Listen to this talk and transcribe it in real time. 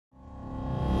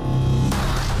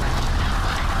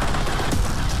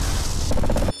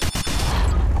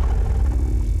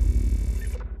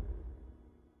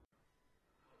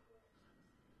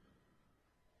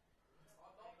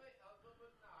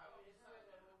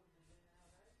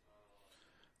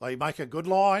They make a good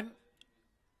line.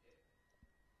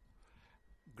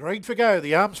 Green for go.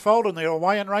 The arms fold and they're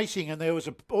away and racing, and there was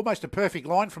almost a perfect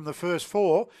line from the first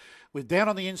four. With down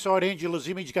on the inside, Angela's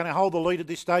Image going to hold the lead at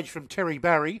this stage from Terry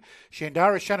Barry.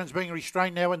 Shandara Shannon's being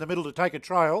restrained now in the middle to take a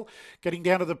trail. Getting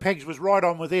down to the pegs was right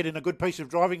on with it in a good piece of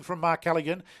driving from Mark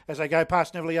Callaghan as they go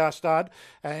past Neville Stud.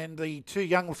 And the two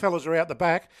young fellas are out the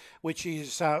back, which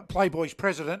is Playboy's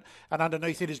President, and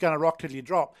underneath it is going to Rock Till You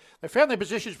Drop. They found their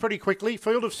positions pretty quickly,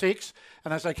 field of six,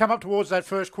 and as they come up towards that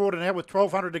first quarter now with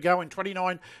 1200 to go in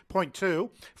 29.2,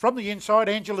 from the inside,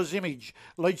 Angela's Image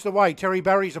leads the way. Terry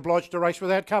Barry's obliged to race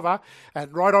without cover,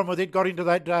 and right on with it, got into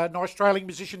that nice trailing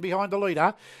position behind the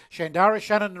leader. Shandara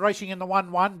Shannon racing in the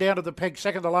 1-1, down to the peg,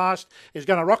 second to last, is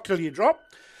going to Rock Till You Drop.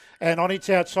 And on its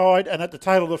outside and at the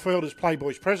tail of the field is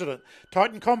Playboy's President.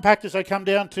 Tight and compact as they come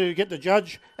down to get the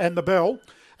judge and the bell.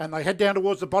 And they head down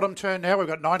towards the bottom turn now. We've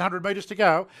got 900 metres to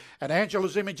go. And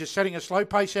Angela's Image is setting a slow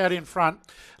pace out in front,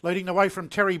 leading the way from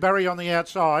Terry Barry on the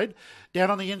outside.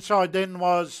 Down on the inside then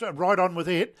was right on with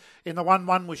it. In the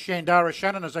 1-1 was Shandara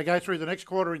Shannon as they go through the next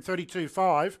quarter in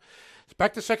 32.5.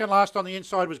 Back to second last on the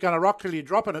inside was going to Rock Till You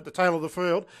Drop, and at the tail of the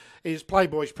field is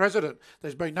Playboy's President.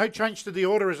 There's been no change to the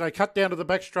order as they cut down to the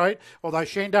back straight, although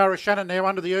Shandara Shannon now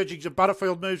under the urgings of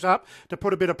Butterfield moves up to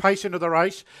put a bit of pace into the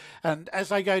race. And as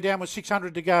they go down with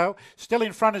 600 to go, still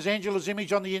in front is Angela's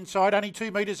Image on the inside, only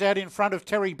 2 metres out in front of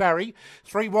Terry Barry.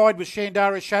 3 wide was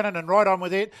Shandara Shannon, and right on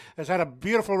with it has had a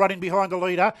beautiful run in behind the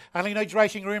leader. Only needs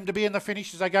racing room to be in the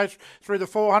finish as they go through the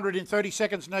 400 in 30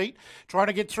 seconds neat. Trying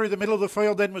to get through the middle of the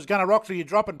field then was going to Rock Till You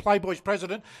Drop, and Playboy's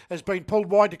President has been pulled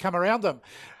wide to come around them.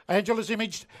 Angela's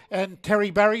Image and Terry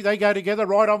Barry, they go together,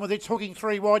 right on with it, hooking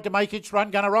 3 wide to make its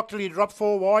run. Gonna Rock Till You Drop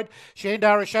 4 wide.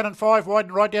 Shandara Shannon 5 wide,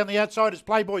 and right down the outside is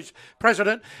Playboy's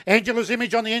President. Angela's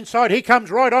Image on the inside, he comes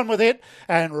right on with it,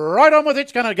 and right on with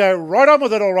it's going to go right on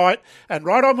with it all right, and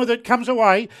right on with it comes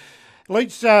away.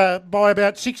 Leads by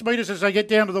about 6 metres as they get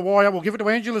down to the wire. We'll give it to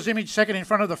Angela's Image second in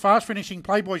front of the fast-finishing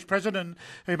Playboy's President,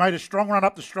 who made a strong run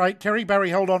up the straight. Terry Barry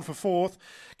held on for fourth.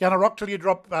 Gonna Rock Till You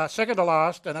Drop second to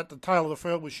last, and at the tail of the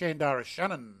field was Shandara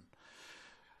Shannon.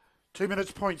 2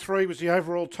 minutes, 0.3 was the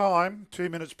overall time. 2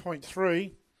 minutes,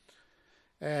 0.3.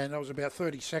 And that was about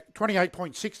 30 seconds.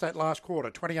 28.6 that last quarter,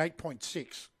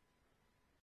 28.6.